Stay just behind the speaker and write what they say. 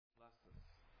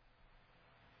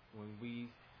when we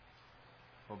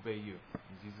obey you.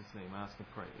 In Jesus' name, I ask and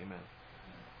pray. Amen.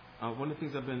 One of the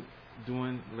things I've been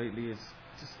doing lately is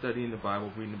just studying the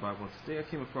Bible, reading the Bible. Today I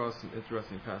came across some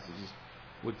interesting passages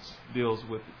which deals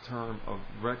with the term of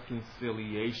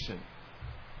reconciliation,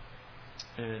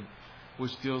 and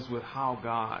which deals with how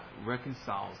God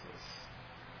reconciles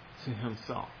us to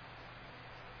Himself.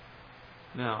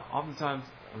 Now, oftentimes,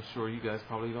 I'm sure you guys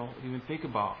probably don't even think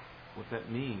about what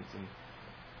that means and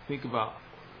think about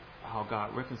how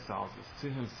God reconciles us to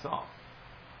Himself.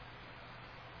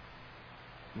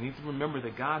 You need to remember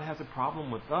that God has a problem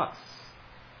with us.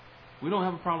 We don't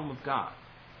have a problem with God,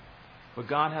 but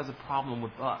God has a problem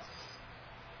with us.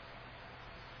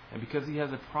 And because He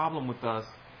has a problem with us,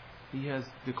 He has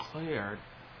declared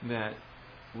that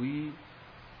we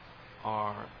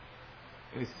are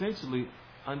essentially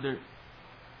under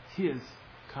His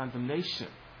condemnation.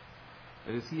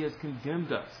 That is, He has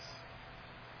condemned us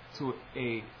to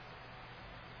a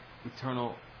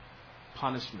eternal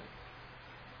punishment.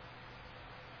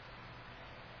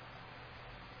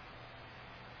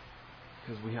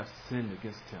 Because we have sinned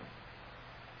against Him.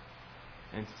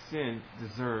 And sin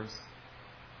deserves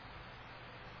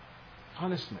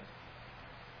punishment.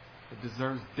 It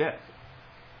deserves death.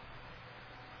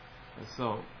 And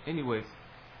so, anyways,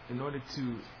 in order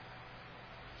to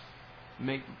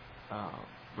make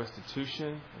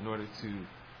restitution, in order to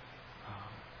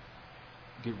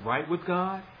get right with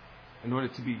God, in order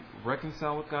to be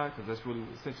reconciled with God, because that's really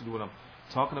essentially what I'm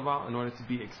talking about, in order to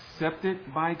be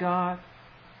accepted by God,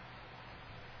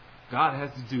 God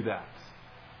has to do that.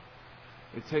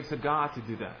 It takes a God to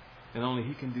do that, and only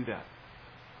He can do that.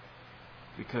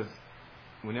 Because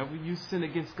whenever you sin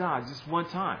against God just one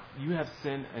time, you have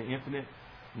sinned an infinite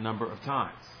number of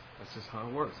times. That's just how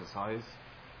it works. That's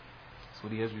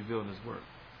what He has revealed in His Word.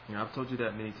 You know, I've told you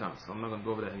that many times, so I'm not going to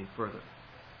go over that any further.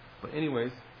 But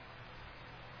anyways,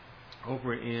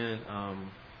 over in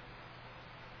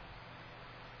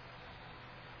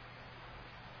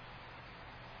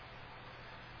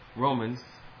Romans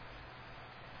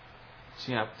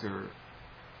chapter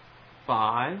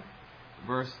 5,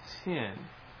 verse 10,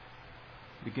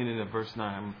 beginning at verse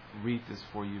 9. I'm going to read this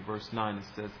for you. Verse 9, it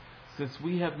says, "Since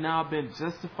we have now been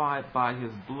justified by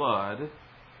His blood,"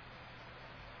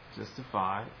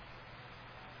 justified,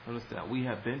 notice that, we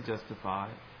have been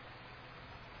justified,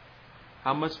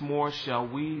 "how much more shall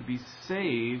we be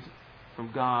saved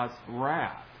from God's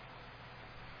wrath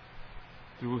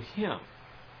through Him?"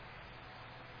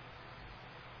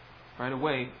 Right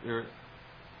away,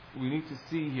 we need to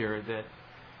see here that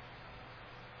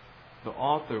the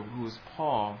author, who is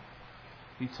Paul,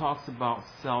 he talks about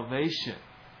salvation.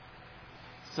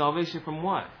 Salvation from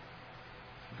what?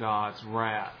 God's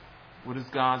wrath. What is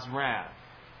God's wrath?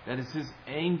 That is His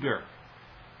anger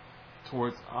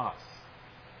towards us,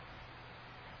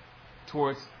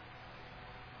 towards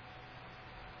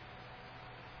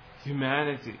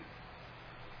humanity,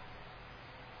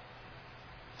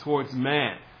 towards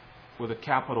man with a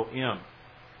capital M.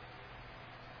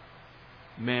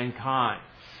 Mankind.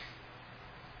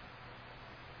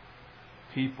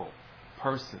 People.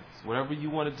 Persons. Whatever you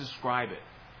want to describe it.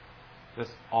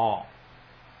 That's all.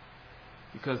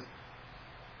 Because,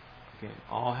 again,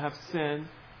 all have sinned.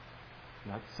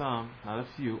 Not some, not a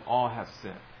few. All have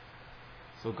sinned.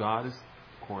 So God is,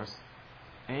 of course,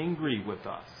 angry with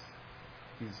us.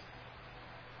 He's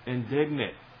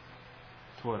indignant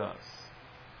toward us.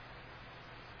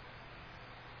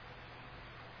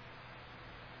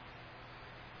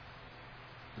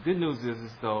 The good news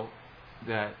is though,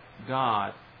 that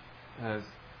God has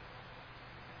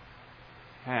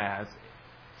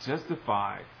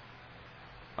justified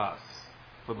us.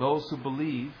 For those who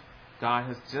believe, God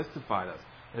has justified us.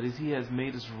 That is, He has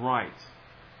made us right.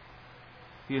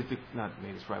 He has not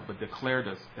made us right, but declared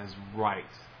us as right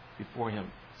before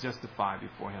Him, justified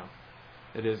before Him.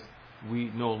 That is,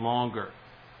 we no longer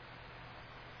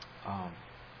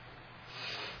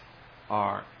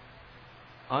are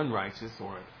unrighteous,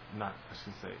 or not, I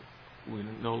should say, we're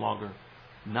no longer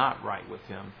not right with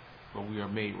Him, but we are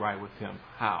made right with Him.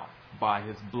 How? By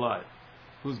His blood.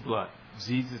 Whose blood?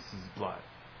 Jesus' blood.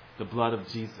 The blood of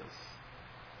Jesus.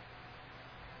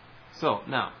 So,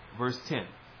 now, verse 10.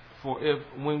 "For if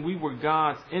when we were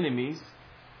God's enemies,"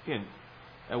 again,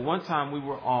 at one time we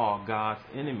were all God's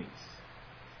enemies.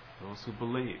 Those who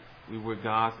believe, we were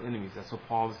God's enemies. That's what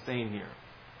Paul is saying here.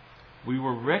 "We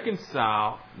were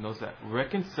reconciled," notice that,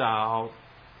 reconciled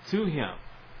to Him.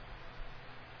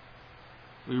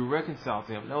 We were reconciled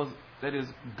to Him. That is,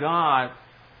 God,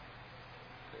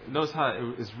 notice how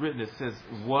it is written. It says,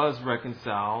 was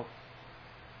reconciled.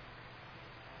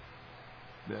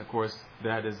 Of course,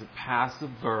 that is a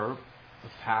passive verb, a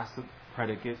passive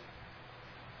predicate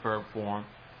verb form.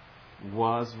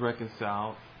 Was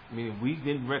reconciled, meaning we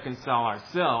didn't reconcile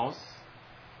ourselves,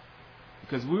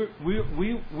 because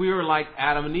we're like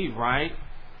Adam and Eve, right?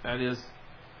 That is,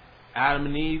 Adam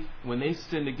and Eve, when they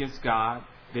sinned against God,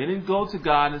 they didn't go to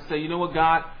God and say, you know what,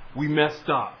 God, we messed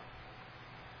up.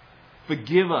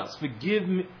 Forgive us. Forgive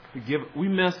me. We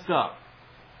messed up.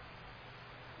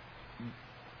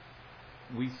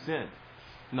 We sinned.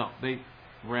 No, they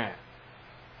ran.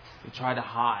 They tried to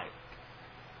hide.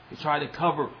 They tried to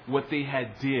cover what they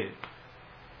had did.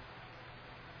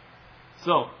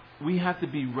 So we have to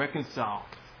be reconciled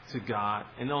to God,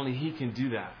 and only He can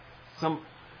do that.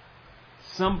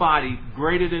 Somebody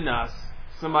greater than us,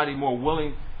 somebody more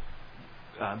willing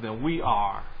than we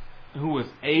are, who is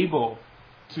able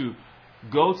to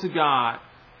go to God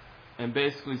and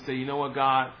basically say, you know what,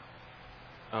 God,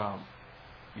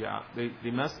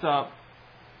 they messed up,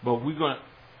 but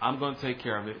I'm going to take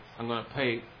care of it. I'm going to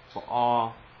pay for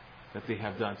all that they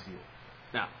have done to you.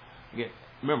 Now, again,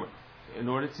 remember, in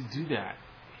order to do that,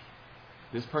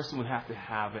 this person would have to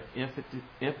have an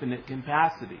infinite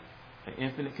capacity. An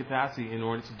infinite capacity in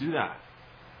order to do that.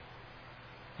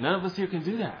 None of us here can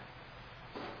do that.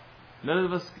 None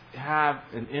of us have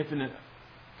an infinite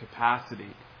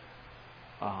capacity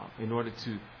in order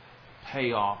to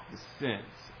pay off the sins,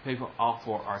 pay off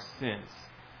for our sins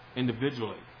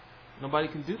individually. Nobody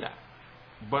can do that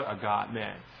but a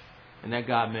God-man. And that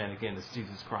God-man, again, is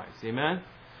Jesus Christ. Amen?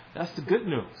 That's the good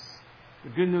news.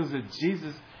 The good news is that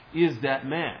Jesus is that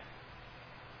man.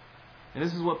 And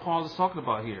this is what Paul is talking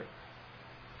about here.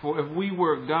 For if we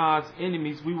were God's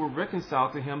enemies, we were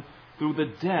reconciled to Him through the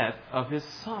death of His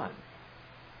Son.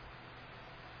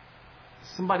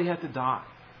 Somebody had to die.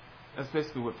 That's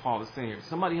basically what Paul is saying here.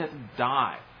 Somebody had to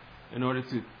die in order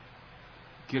to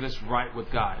get us right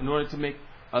with God, in order to make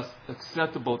us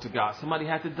acceptable to God. Somebody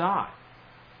had to die.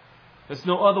 There's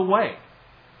no other way.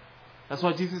 That's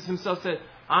why Jesus Himself said,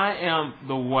 I am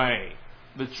the way,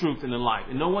 the truth, and the life.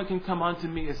 And no one can come unto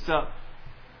me except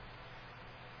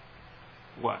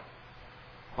what?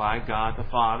 By God the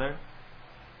Father.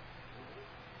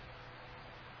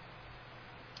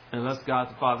 Unless God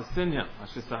the Father send Him.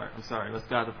 Unless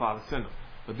God the Father send Him.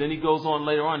 But then He goes on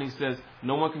later on, He says,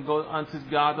 no one can go unto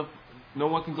God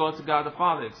the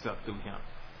Father except through Him.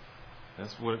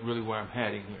 That's really where I'm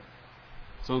heading here.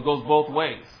 So it goes both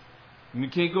ways. You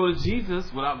can't go to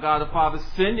Jesus without God the Father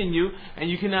sending you, and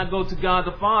you cannot go to God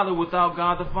the Father without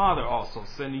God the Father also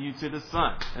sending you to the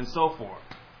Son, and so forth.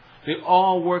 They're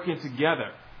all working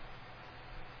together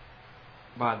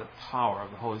by the power of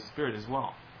the Holy Spirit as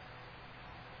well.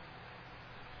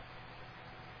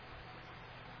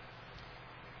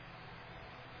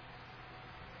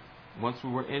 Once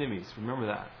we were enemies, remember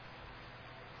that.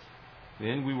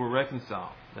 Then we were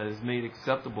reconciled, that is made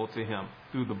acceptable to Him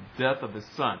through the death of His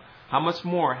Son. How much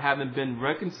more, having been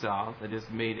reconciled, that is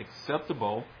made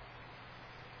acceptable.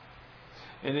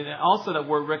 And then also that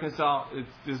word reconcile,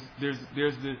 there's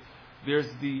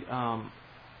the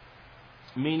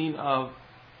meaning of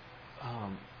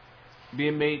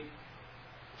being made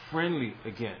friendly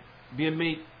again,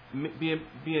 being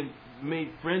made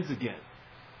friends again.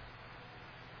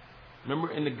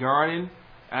 Remember in the garden,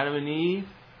 Adam and Eve,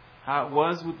 how it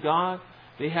was with God?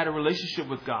 They had a relationship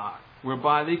with God,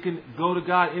 whereby they could go to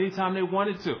God anytime they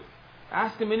wanted to.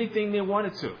 Ask Him anything they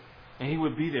wanted to. And He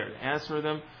would be there to answer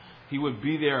them. He would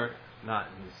be there, not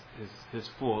his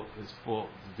full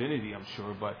divinity, I'm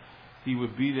sure, but He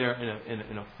would be there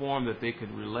in a form that they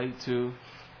could relate to,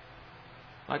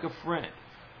 like a friend.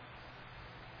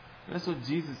 And that's what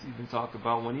Jesus even talked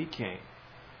about when He came.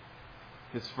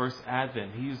 His first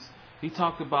advent. He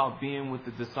talked about being with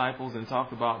the disciples and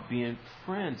talked about being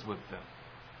friends with them.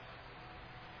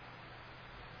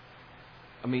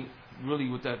 I mean, really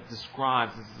what that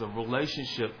describes is a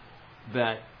relationship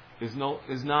that there's no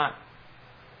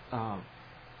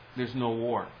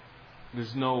war.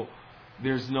 There's no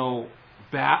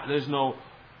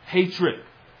hatred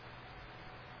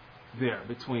there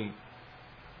between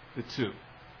the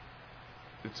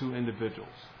two individuals.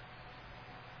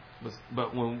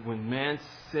 But when man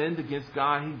sinned against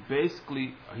God,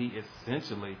 he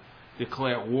essentially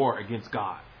declared war against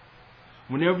God.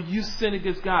 Whenever you sin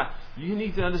against God, you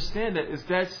need to understand that it's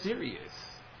that serious.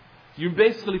 You're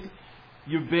basically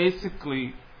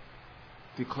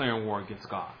declaring war against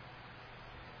God.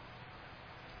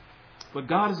 But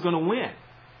God is going to win.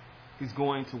 He's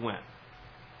going to win.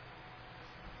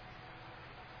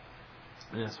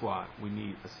 And that's why we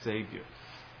need a Savior.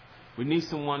 We need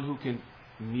someone who can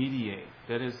mediate.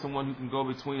 That is, someone who can go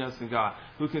between us and God,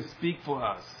 who can speak for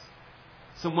us.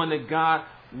 someone that God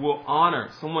will honor,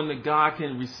 someone that God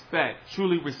can respect,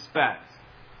 truly respect.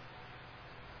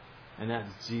 And that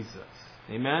is Jesus.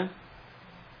 Amen?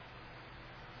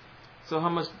 So how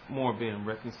much more being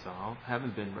reconciled,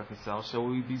 having been reconciled, shall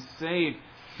we be saved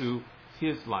through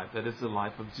his life? That is the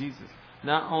life of Jesus.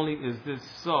 Not only is this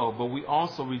so, but we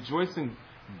also rejoice in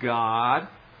God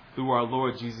through our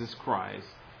Lord Jesus Christ,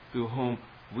 through whom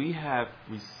we have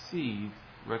received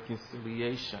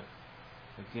reconciliation.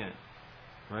 Again,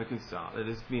 reconciled. It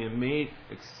is being made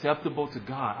acceptable to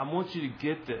God. I want you to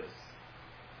get this.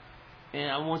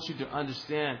 And I want you to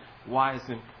understand why it's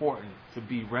important to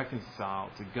be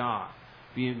reconciled to God,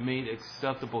 being made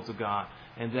acceptable to God,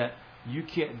 and that you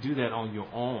can't do that on your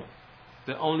own.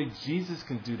 That only Jesus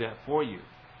can do that for you.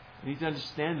 You need to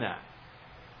understand that.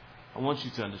 I want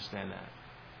you to understand that.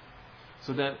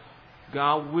 So that,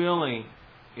 God willing,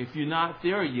 if you're not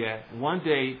there yet, one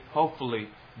day, hopefully,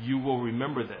 you will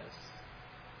remember this.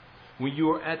 When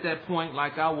you are at that point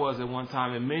like I was at one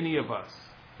time, and many of us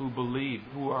who believe,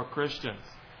 who are Christians,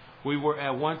 we were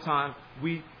at one time,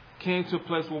 we came to a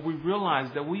place where we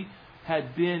realized that we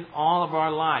had been all of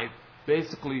our life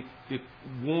basically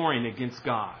warring against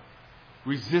God,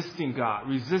 resisting God,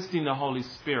 resisting the Holy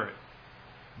Spirit,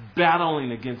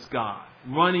 battling against God,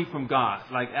 running from God,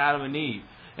 like Adam and Eve,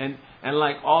 and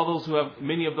like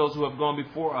many of those who have gone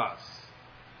before us,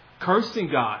 cursing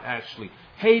God, actually,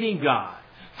 hating God,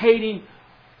 hating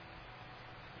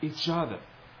each other,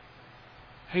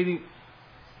 hating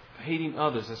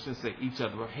others. I shouldn't say each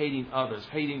other, but hating others,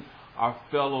 hating our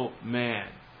fellow man,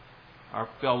 our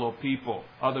fellow people,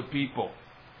 other people.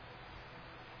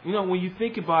 You know, when you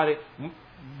think about it,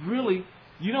 really,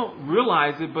 you don't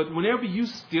realize it, but whenever you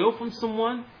steal from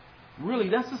someone, really,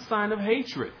 that's a sign of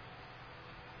hatred.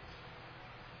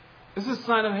 It's a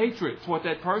sign of hatred toward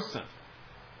that person.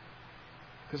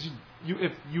 Because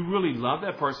if you really love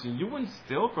that person, you wouldn't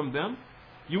steal from them.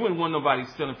 You wouldn't want nobody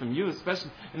stealing from you,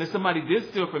 especially. And if somebody did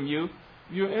steal from you,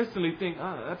 you instantly think,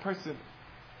 that person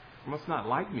must not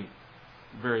like me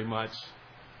very much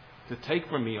to take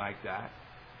from me like that.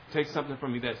 Take something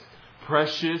from me that's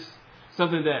precious,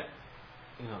 something that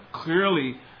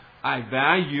clearly I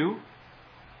value,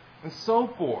 and so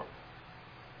forth.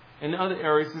 In other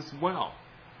areas as well.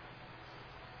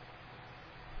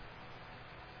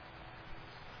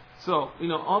 So,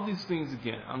 all these things,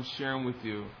 again, I'm sharing with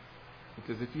you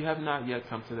because if you have not yet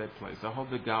come to that place, I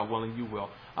hope that God willing you will.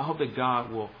 I hope that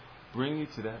God will bring you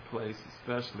to that place,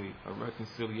 especially a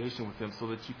reconciliation with Him, so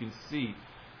that you can see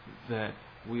that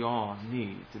we all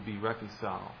need to be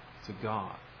reconciled to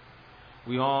God.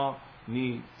 We all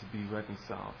need to be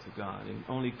reconciled to God. And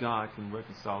only God can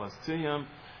reconcile us to Him.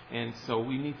 And so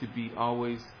we need to be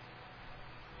always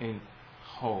in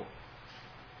hope.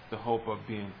 The hope of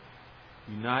being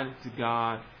united to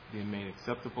God, being made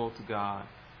acceptable to God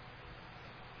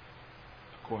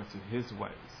according to His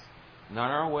ways.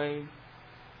 Not our way,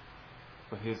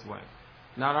 but His way.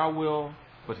 Not our will,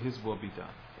 but His will be done.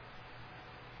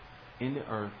 In the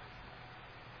earth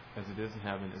as it is in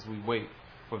heaven, as we wait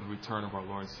for the return of our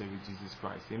Lord and Savior Jesus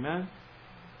Christ. Amen?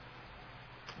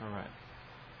 All right.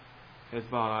 Heads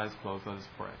bowed, eyes closed. Let us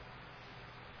pray.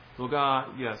 Lord God,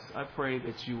 yes, I pray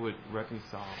that you would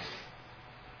reconcile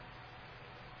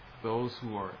those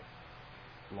who are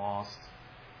lost,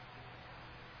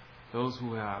 those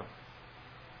who have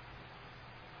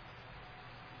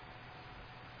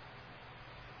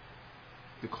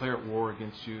declared war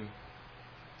against you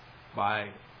by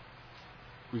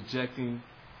rejecting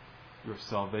your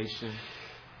salvation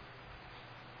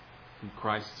in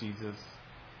Christ Jesus.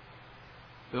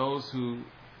 Those who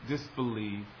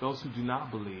disbelieve, those who do not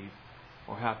believe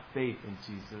or have faith in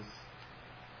Jesus,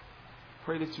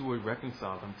 pray that you would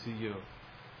reconcile them to you.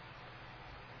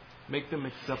 Make them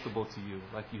acceptable to you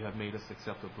like you have made us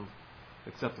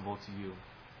acceptable to you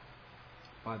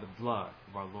by the blood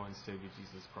of our Lord and Savior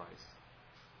Jesus Christ.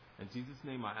 In Jesus'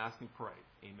 name I ask and pray.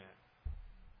 Amen.